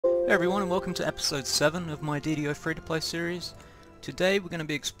Hey everyone, and welcome to episode 7 of my DDO free-to-play series. Today we're going to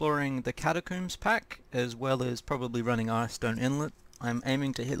be exploring the catacombs pack, as well as probably running Irestone Inlet. I'm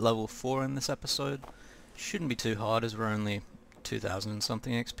aiming to hit level 4 in this episode. Shouldn't be too hard as we're only 2000 and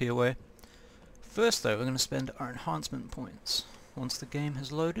something XP away. First though, we're going to spend our enhancement points once the game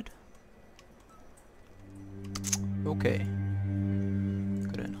has loaded. Okay.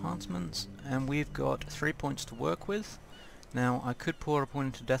 Go to enhancements, and we've got 3 points to work with. Now, I could pour a point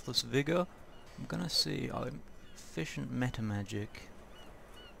into Deathless Vigor. I'm gonna see, efficient meta magic.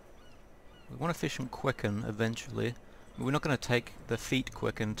 We want efficient quicken eventually. We're not gonna take the feat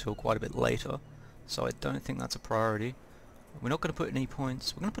quicken until quite a bit later, so I don't think that's a priority. We're not gonna put any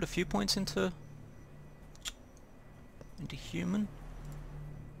points. We're gonna put a few points into human.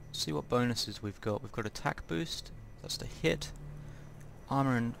 See what bonuses we've got. We've got attack boost. That's to hit.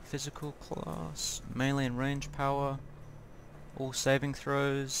 Armor and physical class. Melee and range power. All saving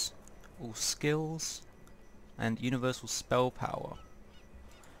throws, all skills, and universal spell power.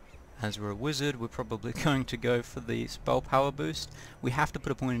 As we're a wizard, we're probably going to go for the spell power boost. We have to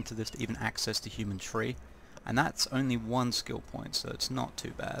put a point into this to even access the human tree, and that's only 1 skill point, so it's not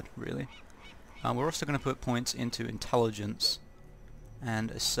too bad, really. We're also going to put points into intelligence and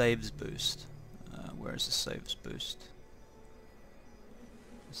a saves boost. Where is the saves boost?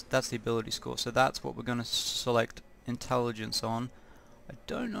 That's the ability score, so that's what we're going to select intelligence on. I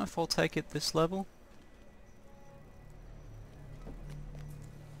don't know if I'll take it this level.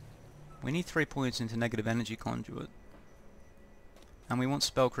 We need 3 points into negative energy conduit, and we want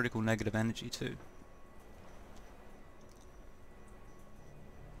spell critical negative energy too.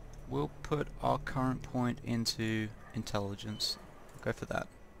 We'll put our current point into intelligence. Go for that.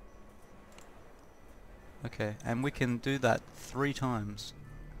 Okay, and we can do that 3 times.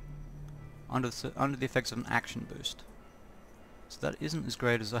 Under the effects of an action boost. So that isn't as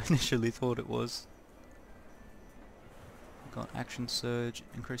great as I initially thought it was. We've got action surge,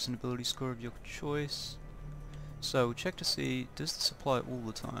 increase an ability score of your choice. So we'll check to see, does this apply all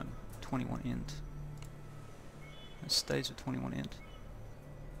the time? 21 int. It stays with 21 int.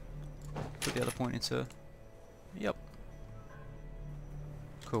 Put the other point into... Yep.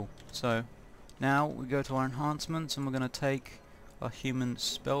 Cool. So now we go to our enhancements, and we're going to take a human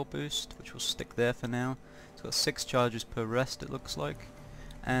spell boost, which will stick there for now. It's got 6 charges per rest, it looks like.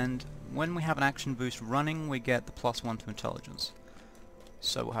 And when we have an action boost running, we get the +1 to intelligence.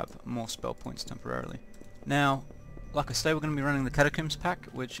 So we'll have more spell points temporarily. Now, like I say, we're going to be running the catacombs pack,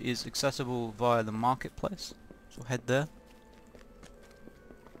 which is accessible via the marketplace. So we'll head there.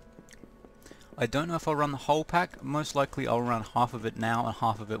 I don't know if I'll run the whole pack. Most likely I'll run half of it now and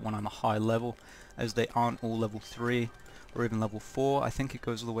half of it when I'm a high level, as they aren't all level 3. Or even level 4, I think it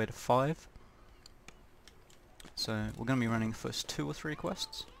goes all the way to 5. So we're going to be running the first 2 or 3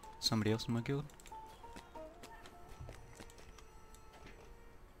 quests. Somebody else in my guild.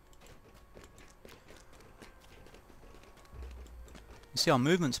 You see, our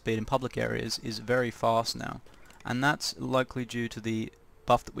movement speed in public areas is very fast now, and that's likely due to the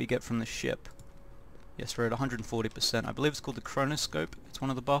buff that we get from the ship. Yes, we're at 140%. I believe it's called the chronoscope. It's one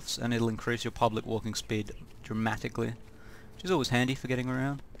of the buffs, and it'll increase your public walking speed dramatically. Which is always handy for getting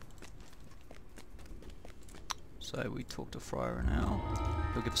around. So we talk to Friar now.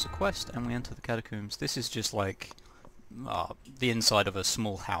 He'll give us a quest, and we enter the catacombs. This is just like the inside of a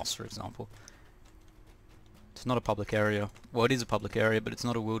small house, for example. It's not a public area. Well, it is a public area, but it's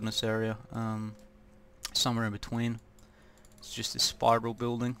not a wilderness area. Somewhere in between. It's just this spiral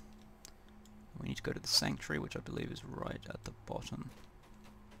building. We need to go to the sanctuary, which I believe is right at the bottom.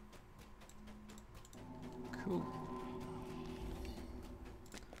 Cool.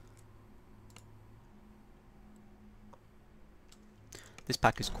 This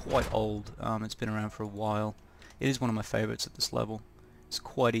pack is quite old, it's been around for a while. It is one of my favourites at this level. It's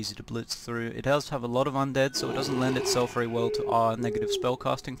quite easy to blitz through. It does have a lot of undead, so it doesn't lend itself very well to our negative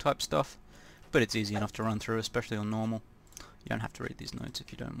spellcasting type stuff. But it's easy enough to run through, especially on normal. You don't have to read these notes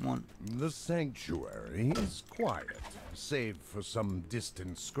if you don't want. The sanctuary is quiet, save for some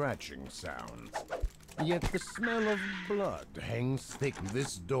distant scratching sounds. Yet the smell of blood hangs thick.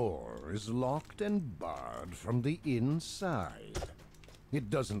 This door is locked and barred from the inside. It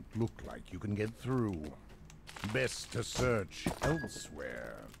doesn't look like you can get through. Best to search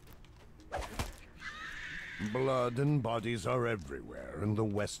elsewhere. Blood and bodies are everywhere in the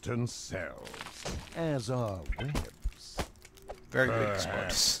western cells, as are webs. Very big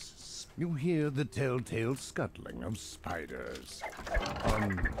spiders. You hear the telltale scuttling of spiders.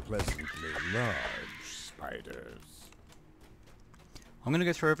 Unpleasantly large spiders. I'm going to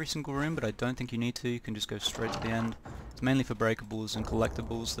go through every single room, but I don't think you need to. You can just go straight to the end. It's mainly for breakables and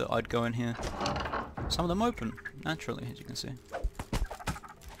collectibles that I'd go in here. Some of them open, naturally, as you can see.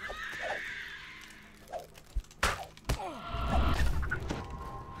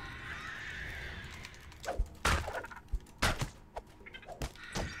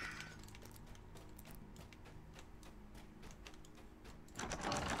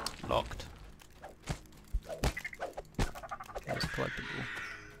 Locked. There's a collectible.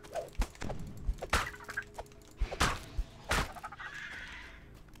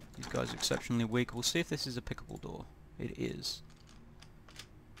 These guys are exceptionally weak. We'll see if this is a pickable door. It is.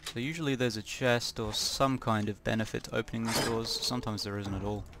 So usually there's a chest or some kind of benefit to opening these doors. Sometimes there isn't at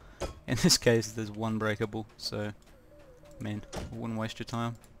all. In this case there's one breakable, so I mean, I wouldn't waste your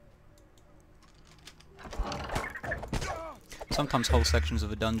time. Sometimes whole sections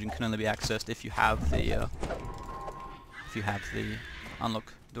of a dungeon can only be accessed if you have the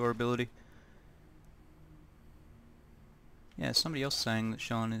unlock door ability. Yeah, somebody else saying that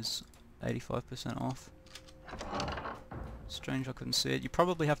Sean is 85% off. Strange I couldn't see it. You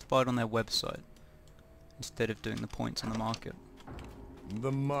probably have to buy it on their website instead of doing the points on the market.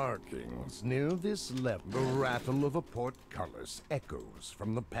 The markings near this level. The rattle of a portcullis echoes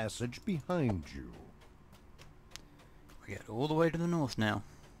from the passage behind you. We get all the way to the north now.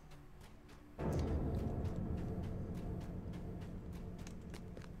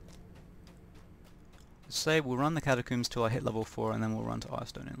 Let's say we'll run the catacombs till I hit level 4 and then we'll run to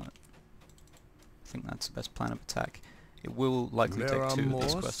Irestone Inlet. I think that's the best plan of attack. It will likely take 2 of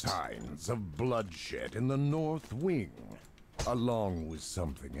these quests. There are more signs of bloodshed in the north wing, along with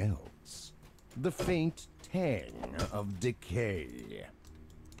something else. The faint tang of decay.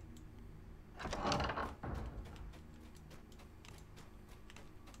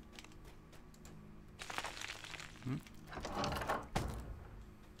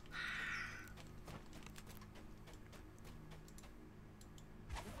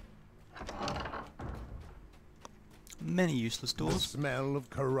 Many useless doors. The smell of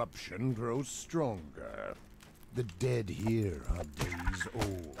corruption grows stronger. The dead here are days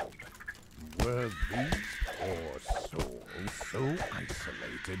old. Were these poor souls so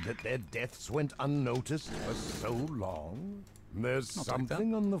isolated that their deaths went unnoticed for so long? There's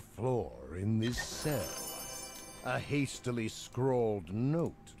something on the floor in this cell. A hastily scrawled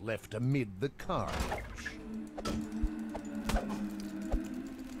note left amid the carnage.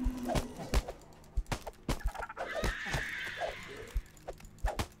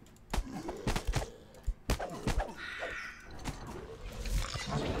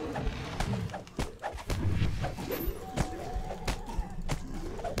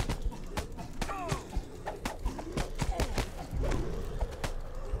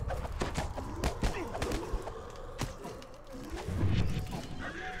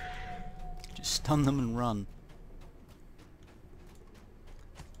 Stun them and run.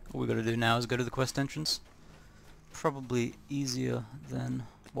 All we gotta do now is go to the quest entrance. Probably easier than,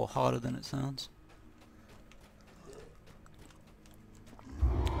 well, harder than it sounds.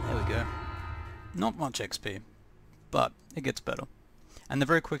 There we go. Not much XP, but it gets better. And they're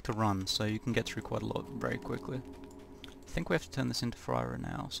very quick to run, so you can get through quite a lot very quickly. I think we have to turn this into Friar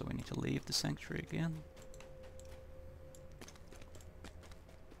now, so we need to leave the sanctuary again.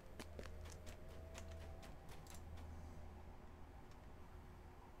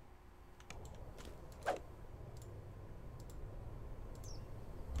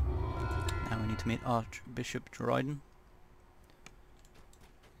 To meet Archbishop Dryden.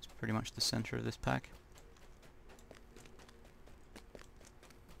 It's pretty much the center of this pack.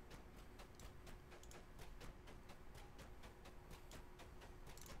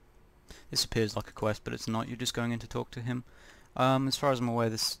 This appears like a quest, but it's not. You're just going in to talk to him. As far as I'm aware,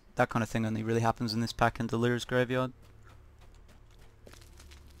 that kind of thing only really happens in this pack and Delirious Graveyard.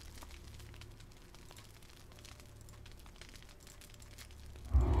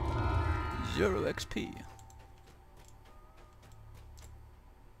 0 XP.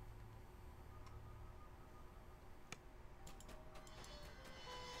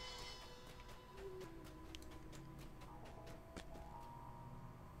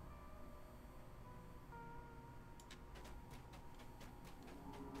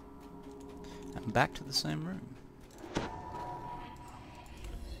 And back to the same room.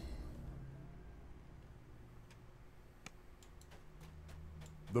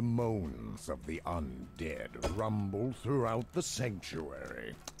 The moans of the undead rumble throughout the sanctuary.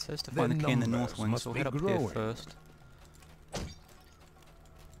 It says to find the key in the north wing, so we'll head up here first.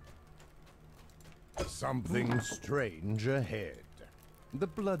 Something strange ahead. The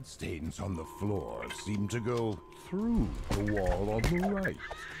bloodstains on the floor seem to go through the wall on the right.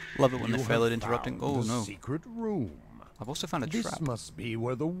 Love it when they fail at interrupting. Oh no. Secret room. I've also found a This trap. must be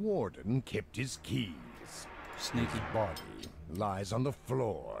where the warden kept his keys. Sneaky. His body lies on the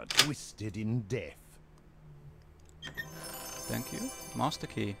floor, twisted in death. Thank you. Master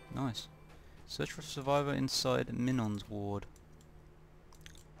key. Nice. Search for a survivor inside Minon's ward.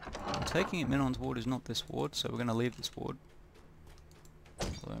 I'm taking it Minon's ward is not this ward, so we're going to leave this ward.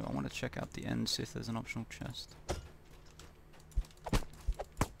 So I want to check out the end, see if there's an optional chest.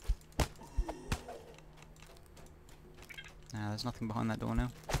 Nah, there's nothing behind that door now.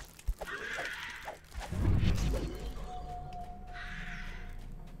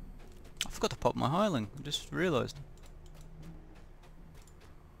 I forgot to pop my Highling, I just realised.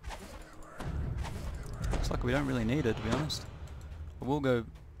 Looks like we don't really need her, to be honest. I will go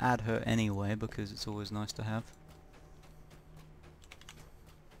add her anyway, because it's always nice to have.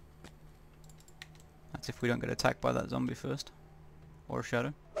 That's if we don't get attacked by that zombie first. Or a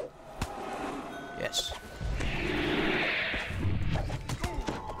shadow. Yes.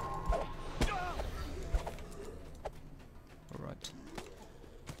 Alright.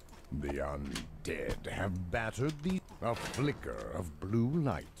 The undead have battered the... A flicker of blue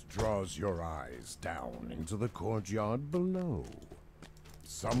light draws your eyes down into the courtyard below.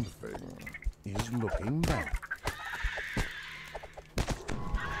 Something is looking back.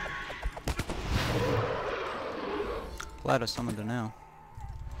 Glad I summoned her now.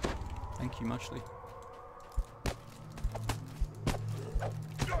 Thank you muchly.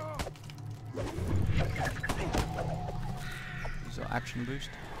 Use our action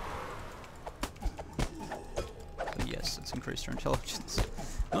boost. But yes, let's increase her intelligence.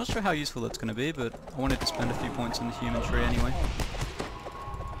 Not sure how useful that's going to be, but I wanted to spend a few points in the human tree anyway.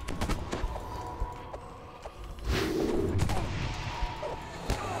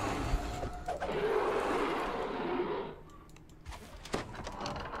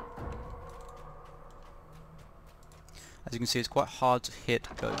 As you can see, it's quite hard to hit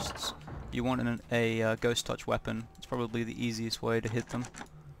ghosts. You want a ghost touch weapon. It's probably the easiest way to hit them.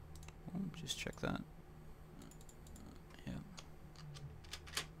 Just check that. Yeah.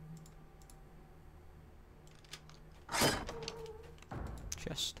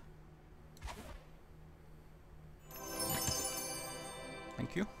 Chest.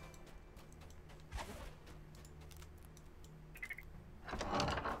 Thank you.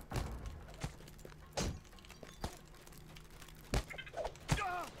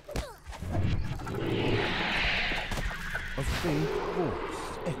 A faint voice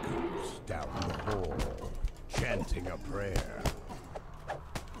echoes down the hall, chanting a prayer.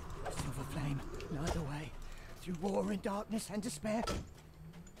 Silver flame, light the way through war and darkness and despair.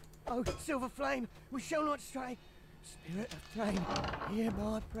 Oh, silver flame, we shall not stray. Spirit of flame, hear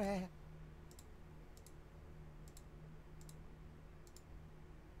my prayer.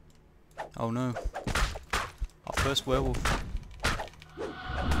 Oh no. Our first werewolf.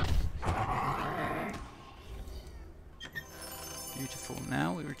 Beautiful.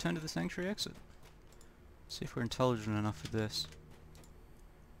 Now we return to the sanctuary exit. See if we're intelligent enough for this.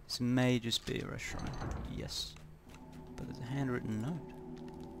 This may just be a restaurant. Yes. But there's a handwritten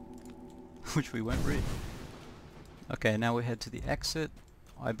note. Which we won't read. Okay, now we head to the exit.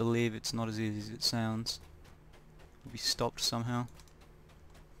 I believe it's not as easy as it sounds. We'll be stopped somehow.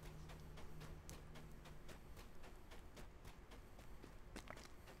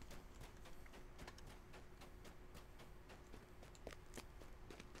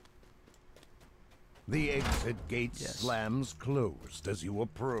 The exit gate Yes. slams closed as you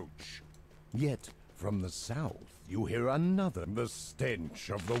approach. Yet, from the south, you hear another. The stench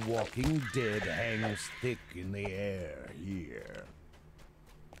of the walking dead hangs thick in the air here.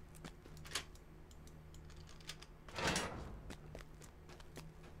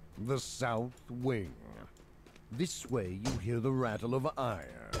 The south wing. This way you hear the rattle of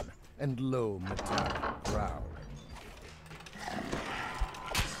iron and low metallic growling.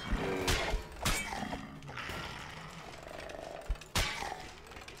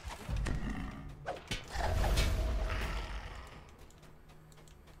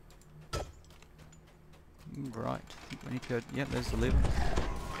 Right. We need to go. Yep, there's the lever.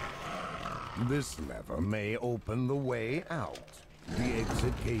 This lever may open the way out. The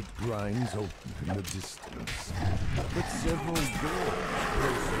exit gate grinds open in the distance, but several doors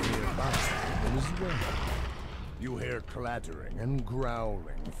closer nearby open as well. You hear clattering and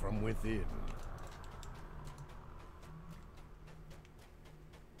growling from within.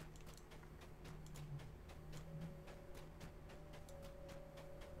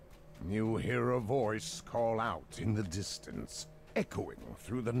 You hear a voice call out in the distance, echoing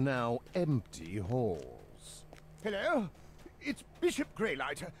through the now empty halls. Hello? It's Bishop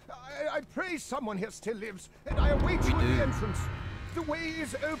Greylight. I pray someone here still lives, and I await you at the entrance. The way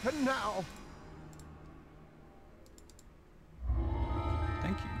is open now.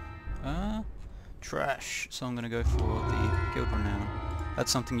 Thank you. Trash. So I'm going to go for the guild renown.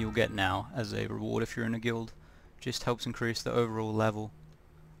 That's something you'll get now as a reward if you're in a guild. Just helps increase the overall level.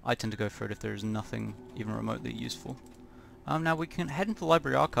 I tend to go for it if there is nothing even remotely useful. Now we can head into the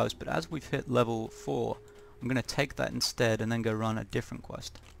library archives, but as we've hit level 4, I'm going to take that instead and then go run a different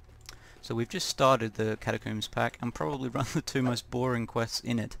quest. So we've just started the catacombs pack and probably run the 2 most boring quests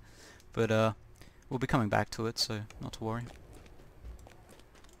in it, but we'll be coming back to it, so not to worry.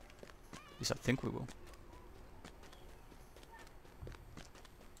 At least I think we will.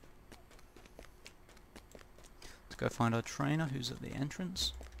 Let's go find our trainer who's at the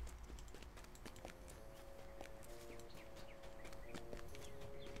entrance.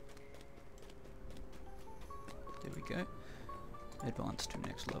 There we go. Advance to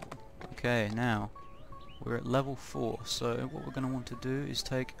next level. Okay, now we're at level 4, so what we're going to want to do is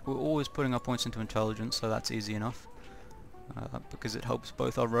we're always putting our points into intelligence, so that's easy enough, because it helps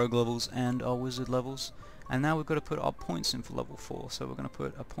both our rogue levels and our wizard levels. And now we've got to put our points in for level 4, so we're going to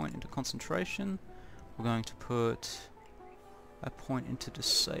put a point into concentration, we're going to put a point into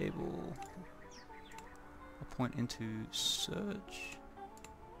disable, a point into search,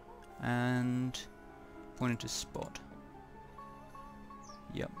 and a point into spot.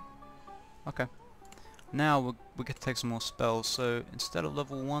 Yep. Okay. Now we get to take some more spells. So instead of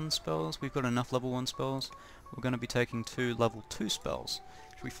level 1 spells, we've got enough level 1 spells. We're going to be taking 2 level 2 spells,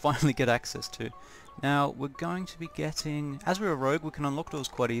 which we finally get access to. Now we're going to be getting, as we're a rogue, we can unlock doors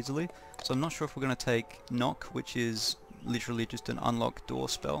quite easily. So I'm not sure if we're going to take knock, which is literally just an unlock door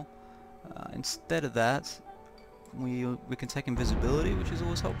spell. Instead of that, we can take invisibility, which is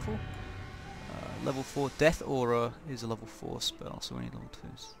always helpful. Level 4 Death Aura is a level 4 spell, so we need level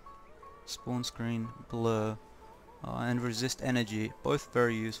 2s. Spawn Screen, Blur, and Resist Energy, both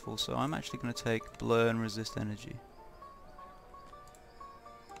very useful, so I'm actually going to take Blur and Resist Energy.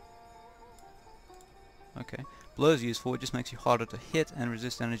 Okay, Blur is useful, it just makes you harder to hit, and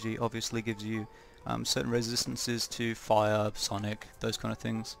Resist Energy obviously gives you certain resistances to fire, sonic, those kind of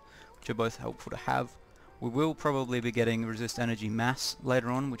things, which are both helpful to have. We will probably be getting Resist Energy Mass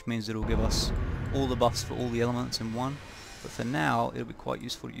later on, which means it'll give us all the buffs for all the elements in one. But for now, it'll be quite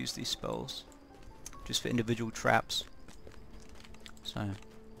useful to use these spells, just for individual traps. So,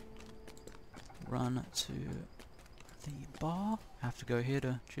 run to the bar. Have to go here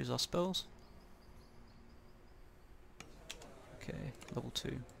to choose our spells. Okay, level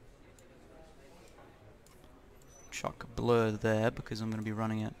 2. Chuck Blur there because I'm going to be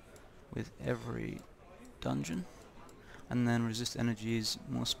running it with every dungeon, and then Resist Energy is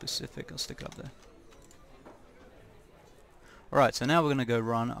more specific. I'll stick it up there. Alright, so now we're going to go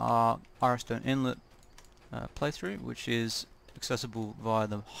run our Irestone Inlet playthrough, which is accessible via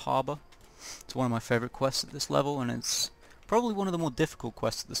the Harbour. It's one of my favourite quests at this level, and it's probably one of the more difficult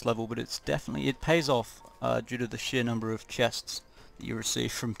quests at this level, but it's definitely, it pays off due to the sheer number of chests that you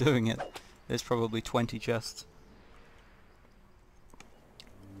receive from doing it. There's probably 20 chests.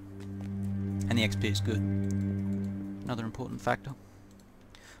 And the XP is good. Another important factor.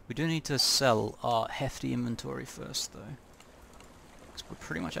 We do need to sell our hefty inventory first though, because we're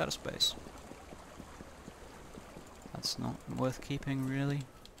pretty much out of space. That's not worth keeping really.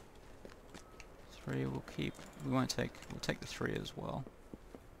 3 we'll keep. We'll take the 3 as well.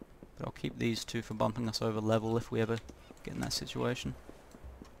 But I'll keep these 2 for bumping us over level if we ever get in that situation.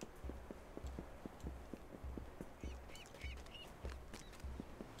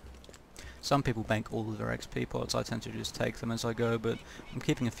 Some people bank all of their XP pots, I tend to just take them as I go, but I'm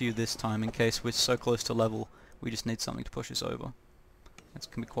keeping a few this time in case we're so close to level we just need something to push us over.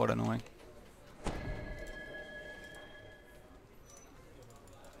 That can be quite annoying.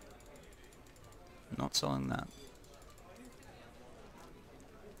 Not selling that.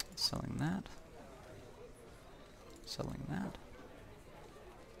 Selling that. Selling that.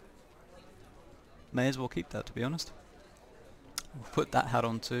 May as well keep that, to be honest. We'll put that hat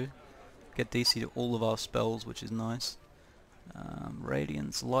on too. Get DC to all of our spells, which is nice.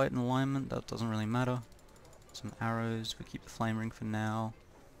 Radiance, Light, and Alignment, that doesn't really matter. Some arrows, we keep the Flame Ring for now.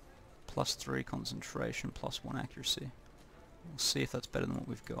 +3 concentration, +1 accuracy. We'll see if that's better than what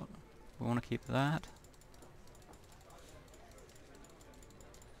we've got. We want to keep that.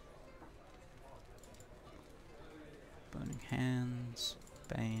 Burning Hands,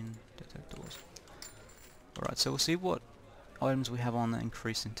 Bane, Detect Doors. Alright, so we'll see what items we have on that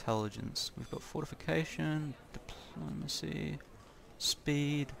increase intelligence. We've got Fortification, Diplomacy,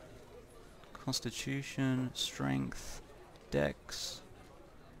 Speed, Constitution, Strength, Dex,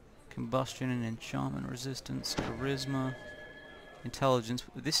 Combustion and Enchantment Resistance, Charisma, Intelligence.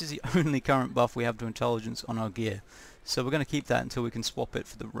 This is the only current buff we have to Intelligence on our gear, so we're going to keep that until we can swap it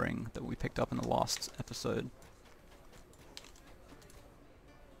for the ring that we picked up in the last episode.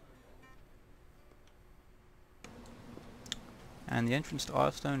 And the entrance to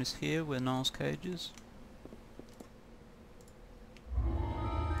Irestone is here, where Niall's cage is.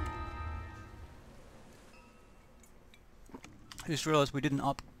 I just realised we didn't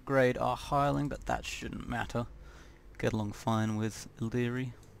upgrade our hireling, but that shouldn't matter. Get along fine with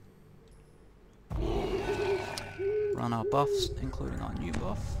Illyri. Run our buffs, including our new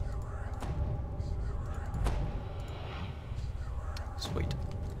buff. Sweet.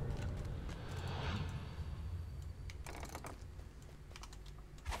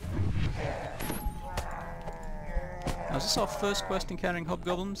 Now, is this our first quest encountering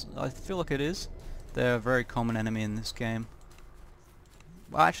hobgoblins? I feel like it is. They're a very common enemy in this game.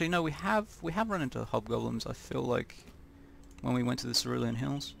 Well, actually, no, we have run into hobgoblins, I feel like, when we went to the Cerulean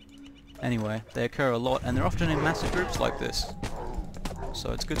Hills. Anyway, they occur a lot, and they're often in massive groups like this.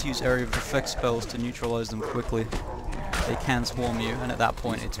 So it's good to use area of effect spells to neutralize them quickly. They can swarm you, and at that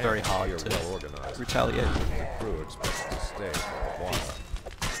point it's very hard to retaliate.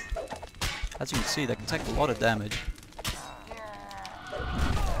 As you can see, they can take a lot of damage.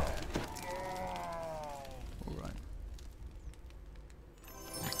 Alright.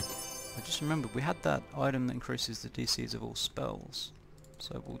 I just remembered we had that item that increases the DCs of all spells,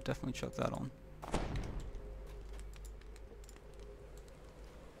 so we'll definitely chuck that on.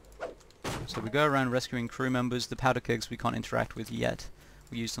 So we go around rescuing crew members. The powder kegs we can't interact with yet.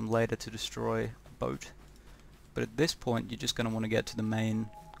 We use them later to destroy a boat. But at this point you're just going to want to get to the main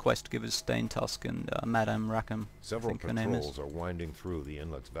quest givers, Stain Tusk and Madame Rackham. Several patrols are winding through the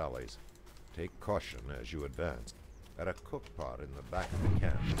inlet's valleys. Take caution as you advance. At a cook pot in the back of the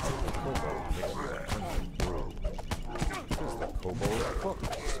camp, the kobold mixes a pungent brew. This is the kobold cook,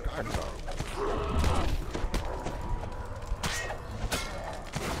 Scarto.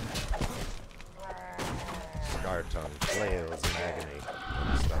 Scarton flails in agony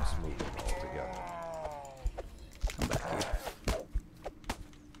and stops moving altogether. Come back here.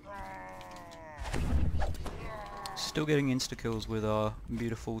 Still getting insta-kills with our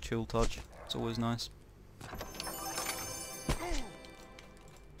beautiful chill touch. It's always nice.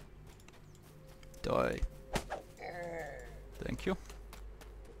 Die. Thank you.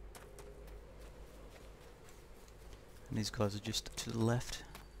 And these guys are just to the left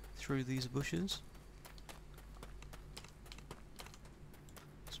through these bushes.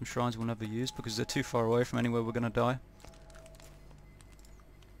 Some shrines we'll never use because they're too far away from anywhere we're gonna die.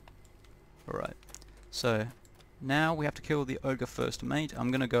 Alright, so now we have to kill the ogre first mate. I'm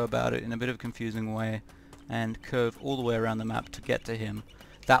gonna go about it in a bit of a confusing way and curve all the way around the map to get to him.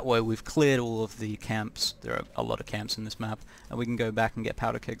 That way we've cleared all of the camps. There are a lot of camps in this map, and we can go back and get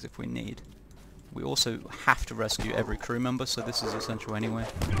powder kegs if we need. We also have to rescue every crew member, so this is essential anyway.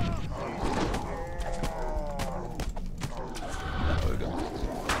 Ogre.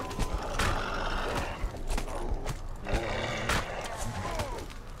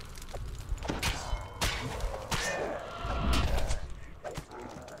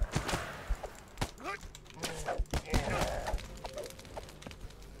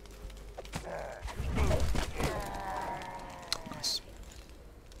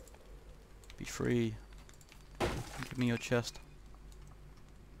 Be free. Give me your chest.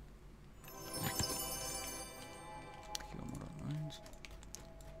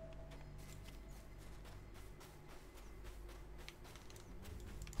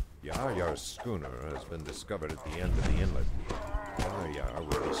 Yahyar's schooner has been discovered at the end of the inlet. Yahyar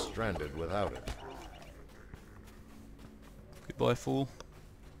will be stranded without it. Goodbye, fool.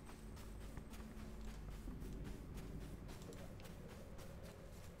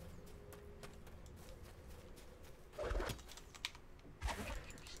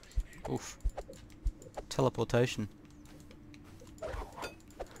 Oof. Teleportation.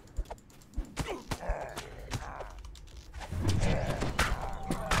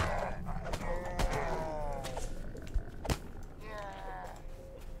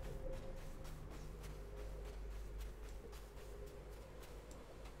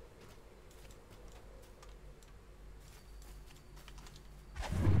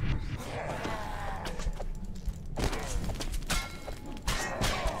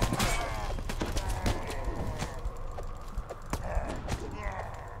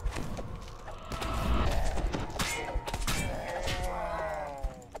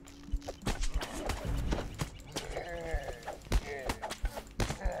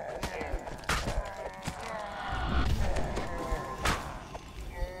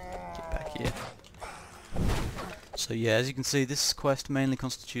 So yeah, as you can see, this quest mainly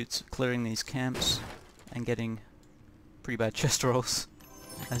constitutes clearing these camps and getting pretty bad chest rolls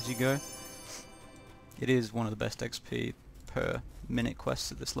as you go. It is one of the best XP per minute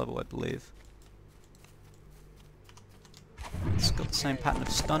quests at this level, I believe. It's got the same pattern of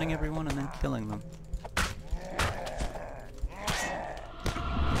stunning everyone and then killing them.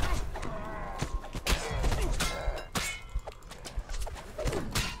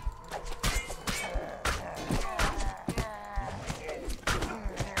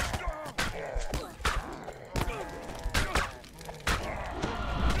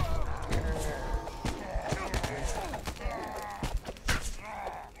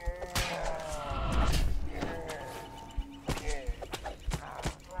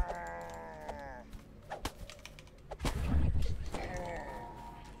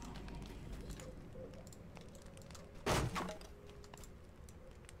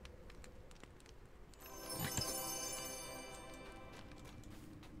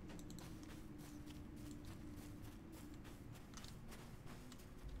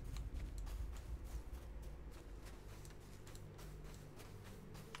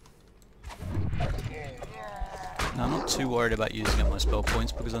 Now, I'm not too worried about using up my spell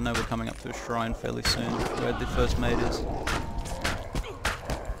points because I know we're coming up to a shrine fairly soon where the first maid is.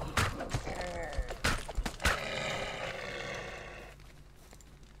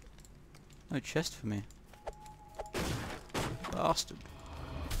 No chest for me. Bastard.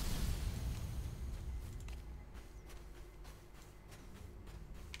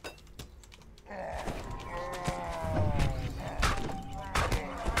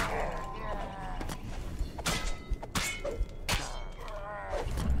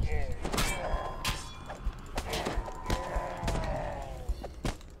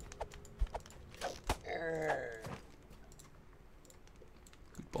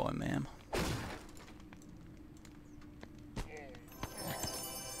 Goodbye, ma'am.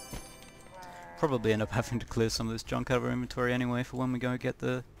 Probably end up having to clear some of this junk out of our inventory anyway for when we go get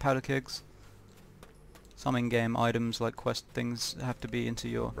the powder kegs. Some in-game items like quest things have to be into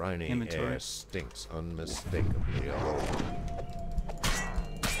your Briny inventory. air stinks unmistakably of old.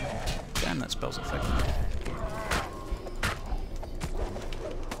 Damn, that spell's effective.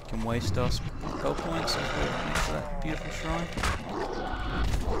 Can waste our spell points as we make for that beautiful shrine.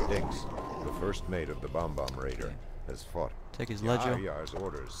 Diggs, the first mate of the Bomb Raider, has fought. Take his ledger. Yar's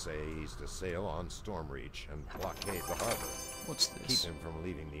orders say he's to sail on Stormreach and blockade the harbor. What's Keep this? him from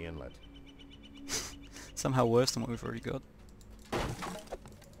leaving the inlet. Somehow worse than what we've already got.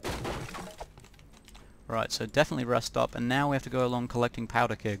 Right, so definitely rest up, and now we have to go along collecting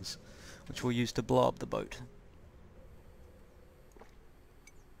powder kegs, which we'll use to blow up the boat.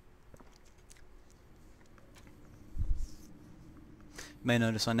 You may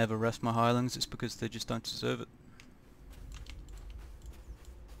notice I never rest my hirelings, it's because they just don't deserve it.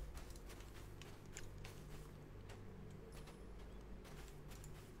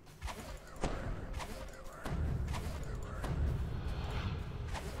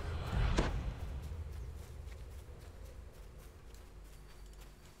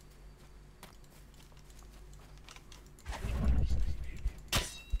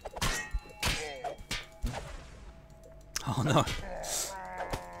 Oh no.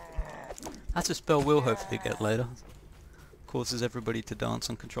 That's a spell we'll hopefully get later. Causes everybody to dance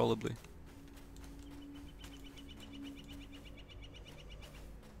uncontrollably.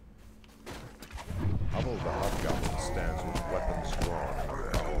 Hubble the Hobgoblin stands with weapons drawn and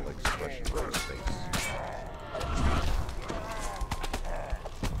a foul expression on his face.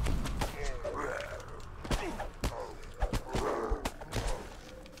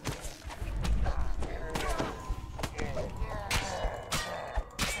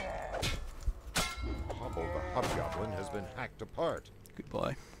 Hubble the Hobgoblin has been hacked apart.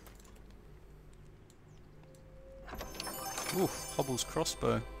 Goodbye. Oof, Hobble's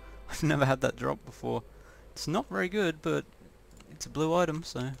crossbow. I've never had that drop before. It's not very good, but it's a blue item,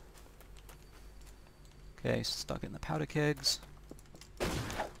 so... Okay, stuck in the powder kegs.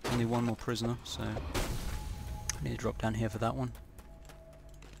 Only one more prisoner, so... I need to drop down here for that one.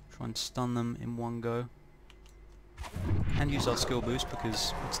 Try and stun them in one go. And use our skill boost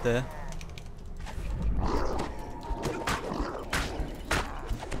because it's there.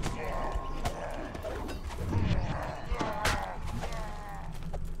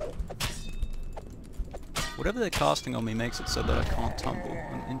 Whatever they're casting on me makes it so that I can't tumble.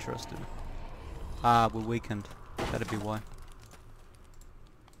 I'm interested. Ah, we're weakened. That'd be why.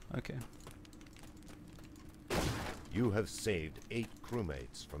 Okay. You have saved 8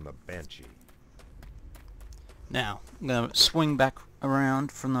 crewmates from the Banshee. Now, I'm going to swing back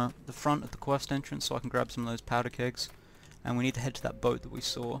around from the front of the quest entrance so I can grab some of those powder kegs. And we need to head to that boat that we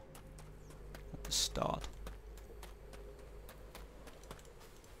saw at the start.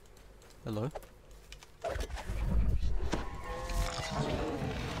 Hello?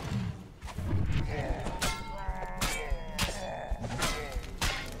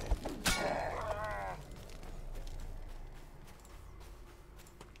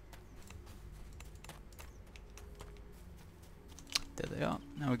 There they are.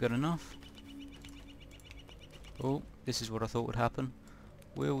 Now we've got enough. Oh, this is what I thought would happen.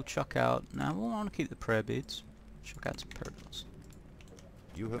 We'll chuck out... Now we want to keep the prayer beads. Chuck out some pearls.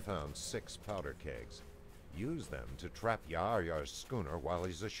 You have found 6 powder kegs. Use them to trap Yar's schooner while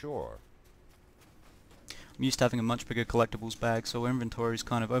he's ashore. I'm used to having a much bigger collectibles bag, so our inventory is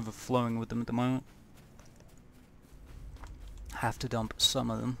kind of overflowing with them at the moment. Have to dump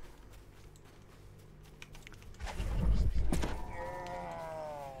some of them.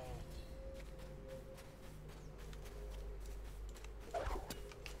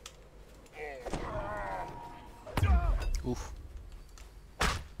 Oof.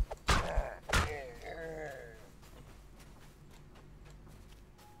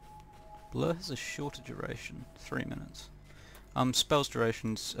 Blur has a shorter duration, 3 minutes. Spells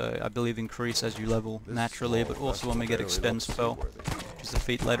durations, I believe, increase as you level naturally, but also when we get extend spell, which is a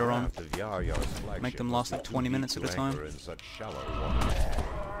feat later on, make them last like 20 minutes at a time.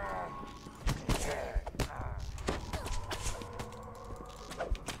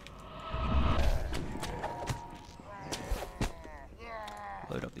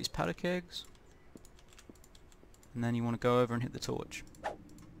 Load up these powder kegs, and then you want to go over and hit the torch.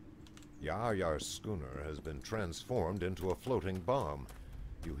 Yar's schooner has been transformed into a floating bomb.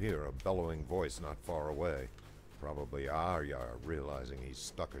 You hear a bellowing voice not far away. Probably Yar realizing he's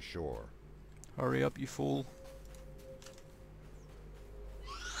stuck ashore. Hurry up, you fool.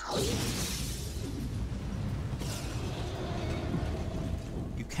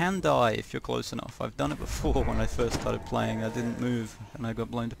 You can die if you're close enough. I've done it before when I first started playing. I didn't move and I got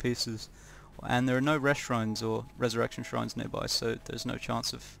blown to pieces. And there are no rest shrines or resurrection shrines nearby, so there's no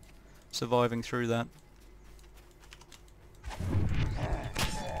chance of surviving through that.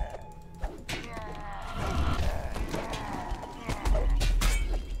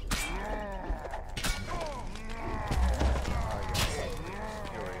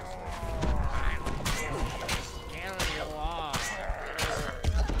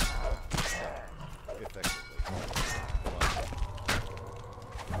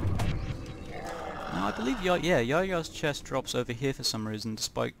 Now I believe Yar's chest drops over here for some reason,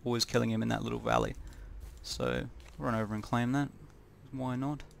 despite always killing him in that little valley. So, run over and claim that. Why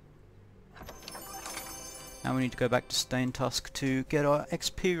not? Now we need to go back to Stain Tusk to get our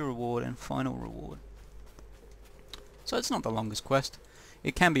XP reward and final reward. So it's not the longest quest.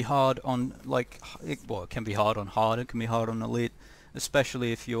 It can be hard on, it can be hard on hard, it can be hard on elite,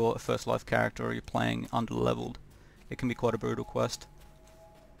 especially if you're a first life character or you're playing under-leveled. It can be quite a brutal quest.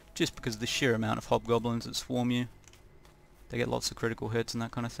 Just because of the sheer amount of hobgoblins that swarm you. They get lots of critical hits and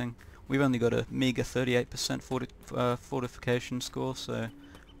that kind of thing. We've only got a meager 38% fortification score, so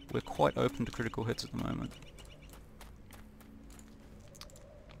we're quite open to critical hits at the moment.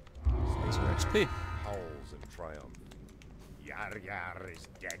 There's our XP. Howls in triumph. Yar is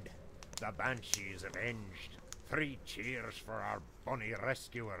dead. The Banshee is avenged. 3 cheers for our bonny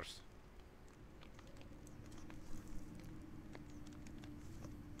rescuers.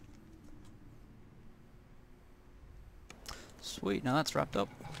 Sweet, now that's wrapped up.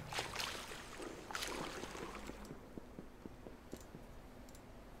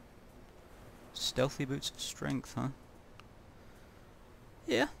 Stealthy boots of strength, huh?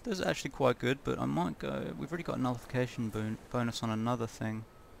 Yeah, those are actually quite good, but I might go... We've already got a nullification bonus on another thing.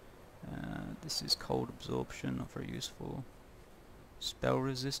 This is cold absorption, not very useful. Spell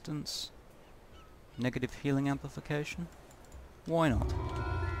resistance. Negative healing amplification. Why not?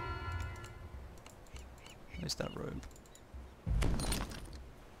 Where's that robe?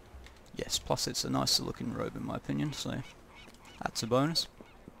 Yes, plus it's a nicer looking robe in my opinion, so that's a bonus.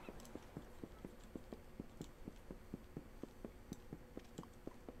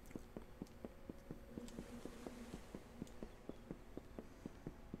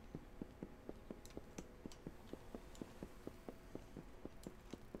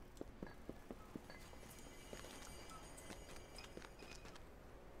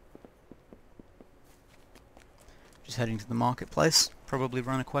 Just heading to the marketplace, probably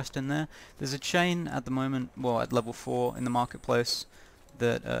run a quest in there. There's a chain at the moment, well at level 4 in the marketplace,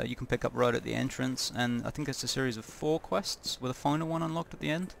 that you can pick up right at the entrance, and I think it's a series of 4 quests with a final one unlocked at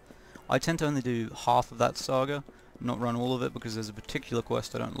the end. I tend to only do half of that saga, not run all of it, because there's a particular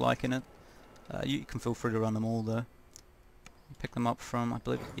quest I don't like in it. You can feel free to run them all though. Pick them up from, I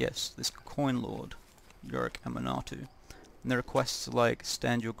believe, yes, this Coin Lord, Yorick Amanatu. And there are quests like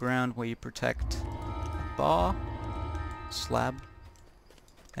Stand Your Ground, where you protect a bar, slab.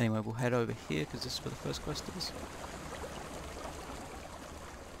 Anyway, we'll head over here, because this is where the first quest is.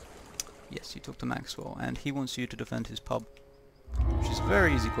 Yes, you talk to Maxwell, and he wants you to defend his pub, which is a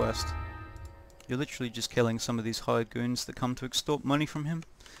very easy quest. You're literally just killing some of these hired goons that come to extort money from him.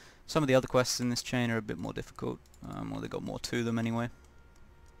 Some of the other quests in this chain are a bit more difficult, or they got more to them anyway.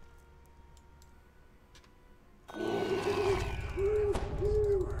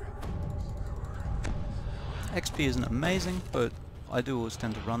 XP isn't amazing, but I do always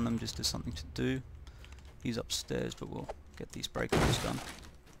tend to run them just as something to do. He's upstairs, but we'll get these breakers done.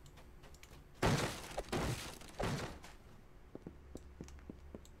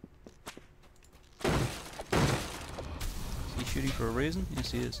 Is he shooting for a reason?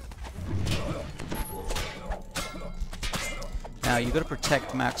 Yes, he is. Now, you've got to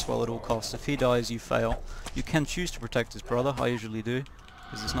protect Maxwell at all costs. If he dies, you fail. You can choose to protect his brother, I usually do,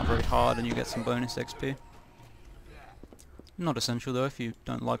 because it's not very hard and you get some bonus XP. Not essential though if you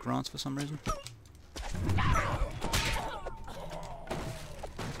don't like rants for some reason.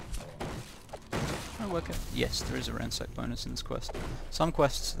 Yes, there is a ransack bonus in this quest. Some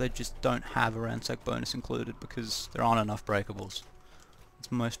quests, they just don't have a ransack bonus included because there aren't enough breakables.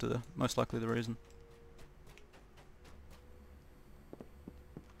 It's most likely the reason.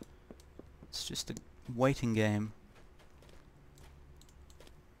 It's just a waiting game.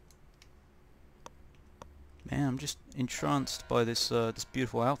 Man, I'm just entranced by this this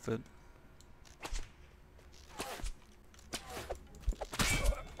beautiful outfit.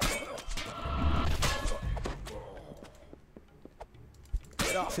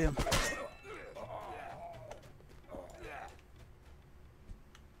 Get off him.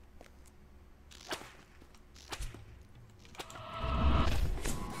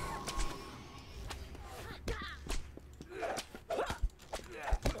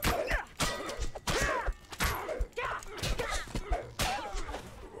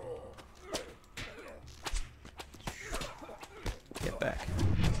 Get back.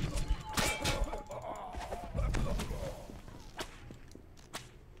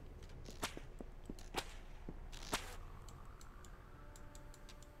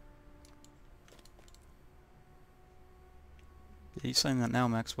 Yeah, he's saying that now,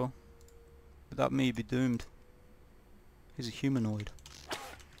 Maxwell. Without me, you'd be doomed. He's a humanoid.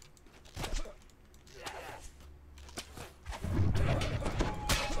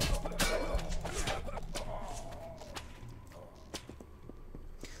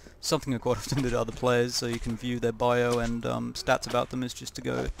 Something I quite often do to other players, so you can view their bio and stats about them, is just to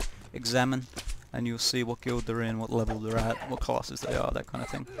go examine, and you'll see what guild they're in, what level they're at, what classes they are, that kind of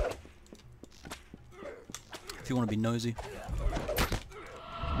thing. If you want to be nosy.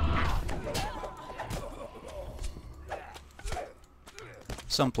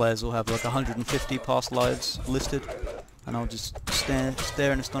 Some players will have like 150 past lives listed, and I'll just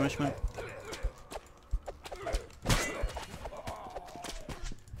stare in astonishment.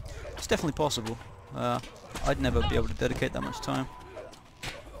 It's definitely possible. I'd never be able to dedicate that much time.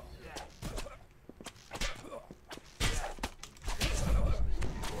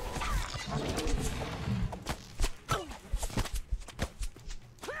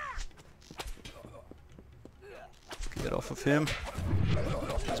 Get off of him.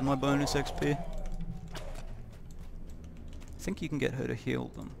 Here's my bonus XP. I think you can get her to heal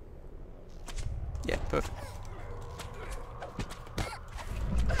them. Yeah, perfect.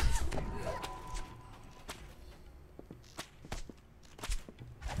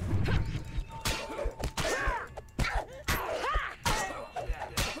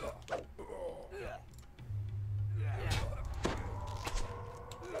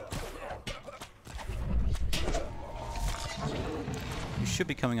 We should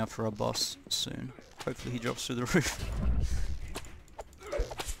be coming up for our boss soon. Hopefully he drops through the roof.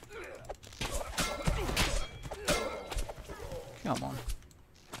 Come on.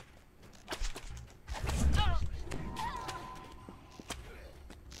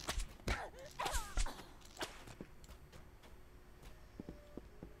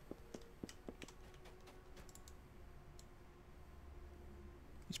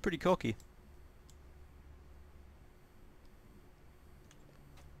 He's pretty cocky.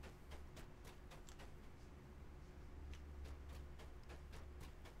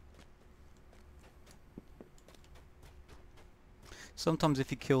 Sometimes if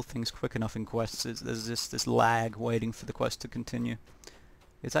you kill things quick enough in quests, there's this lag waiting for the quest to continue.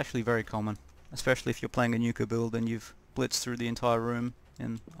 It's actually very common, especially if you're playing a nuka build and you've blitzed through the entire room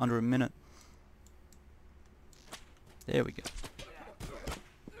in under a minute. There we go.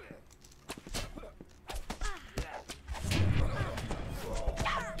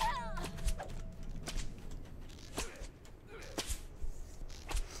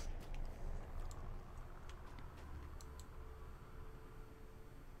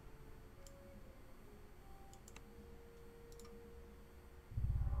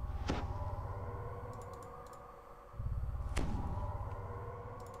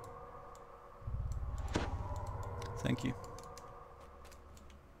 Thank you.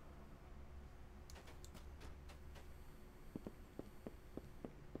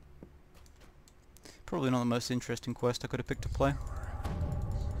 Probably not the most interesting quest I could have picked to play.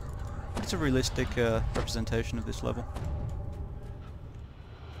 It's a realistic representation of this level.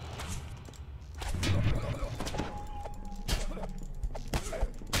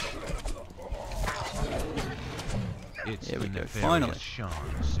 It's there we the go, finally. Shan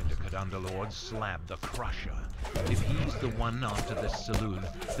Syndicate Underlord Slab the Crusher. If he's the one after this saloon,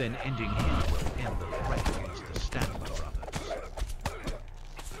 then ending him will end the threat against the Statler brothers.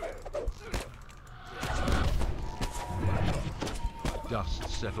 Dust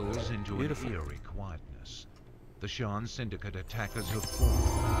settles into Beautiful. an eerie quietness. The Shan Syndicate attackers have fallen.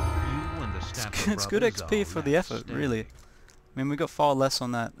 You and the Statler It's good brothers XP are for the left effort, standing. really. I mean, we got far less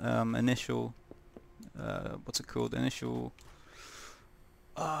on that initial, what's it called? Initial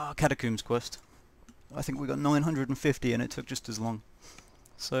catacombs quest. I think we got 950 and it took just as long.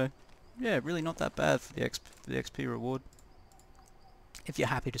 So, yeah, really not that bad for the XP reward. If you're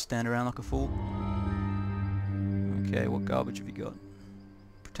happy to stand around like a fool. Okay, what garbage have you got?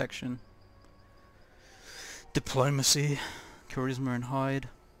 Protection. Diplomacy. Charisma and hide.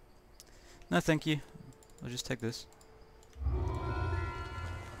 No, thank you. I'll just take this.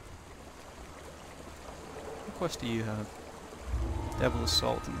 What quest do you have? Devil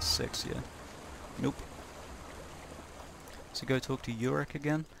Assault in the 6, yeah. Nope. So go talk to Urek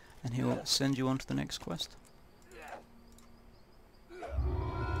again, and he'll send you on to the next quest.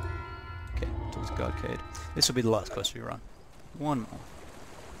 Okay, talk to Guardcade. This will be the last quest we run. One more.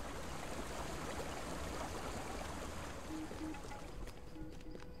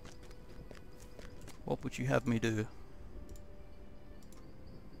 What would you have me do?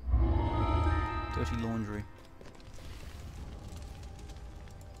 Dirty laundry.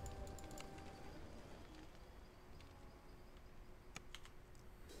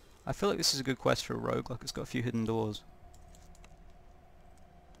 I feel like this is a good quest for a rogue, like it's got a few hidden doors.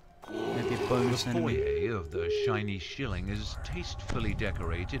 Maybe a The bonus enemy. foyer of the Shiny Shilling is tastefully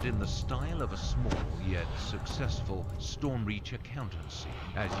decorated in the style of a small yet successful Stormreach accountancy.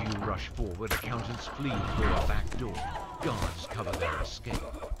 As you rush forward, accountants flee through a back door. Guards cover their escape.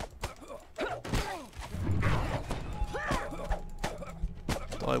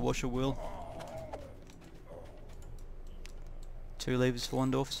 Die washer wheel. 2 levers for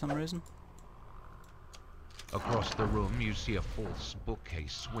 1 door for some reason. Across the room, you see a false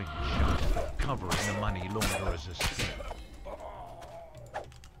bookcase swing shut, covering the money launderer's escape.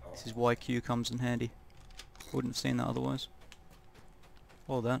 This is why Q comes in handy. Wouldn't have seen that otherwise.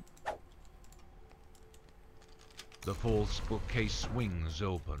 Or that. The false bookcase swings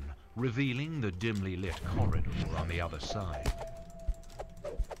open, revealing the dimly lit corridor on the other side.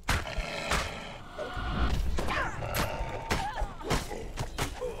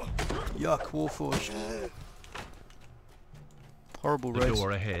 Yuck, Warforged. Horrible The race.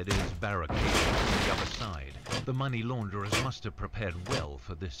 door ahead is barricaded on the other side. The money launderers must have prepared well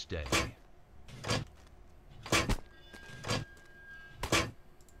for this day.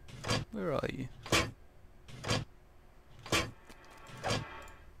 Where are you?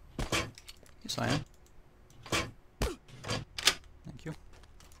 Yes, I am. Thank you.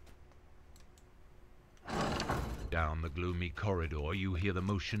 Down the gloomy corridor, you hear the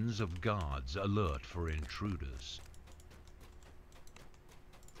motions of guards alert for intruders.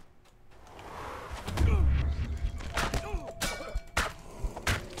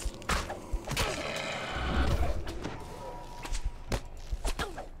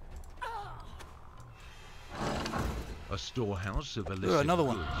 A storehouse of illicit another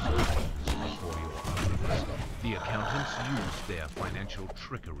one. goods stands before your eyes. The accountants used their financial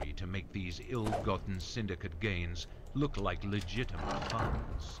trickery to make these ill-gotten syndicate gains look like legitimate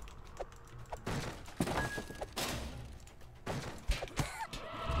funds.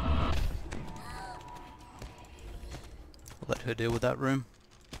 I'll let her deal with that room.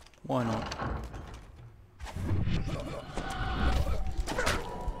 Why not?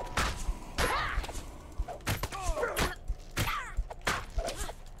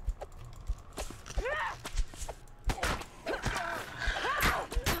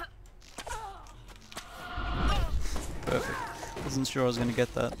 wasn't sure I was going to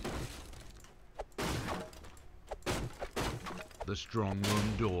get that. The strong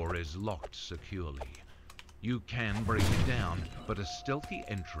room door is locked securely. You can break it down, but a stealthy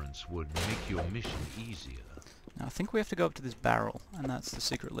entrance would make your mission easier. Now I think we have to go up to this barrel, and that's the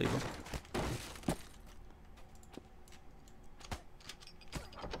secret lever.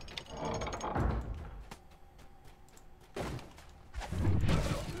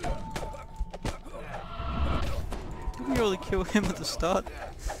 Did we really kill him at the start?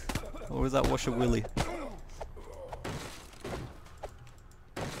 Or was that Washer Willie?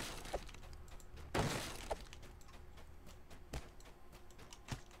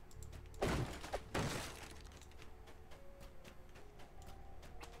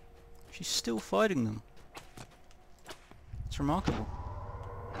 She's still fighting them. It's remarkable.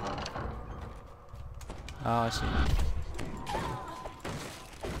 Ah, I see.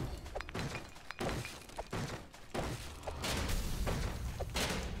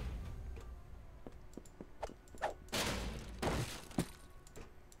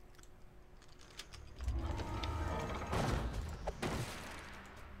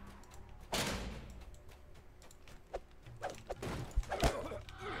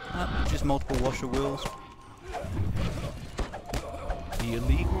 Just multiple washer wheels. The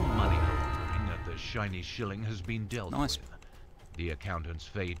illegal money laundering at the Shiny Shilling has been dealt Nice. with. The accountant's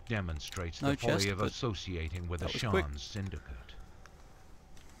fate demonstrates No the folly chest, of but associating with a that was quick. Shan's syndicate.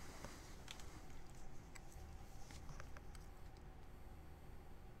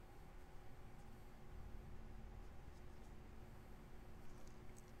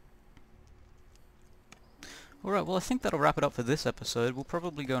 Alright, well I think that'll wrap it up for this episode. We'll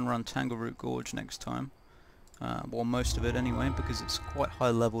probably go and run Tangleroot Gorge next time. Well, most of it anyway, because it's quite high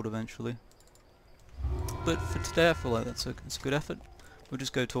leveled eventually. But for today I feel like that's a good effort. We'll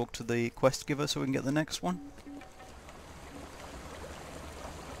just go talk to the quest giver so we can get the next one.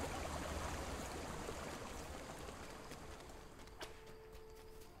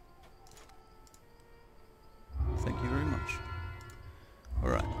 Thank you very much.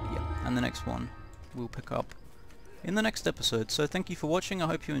 Alright, yeah, and the next one we'll pick up in the next episode. So thank you for watching, I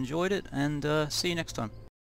hope you enjoyed it, and see you next time.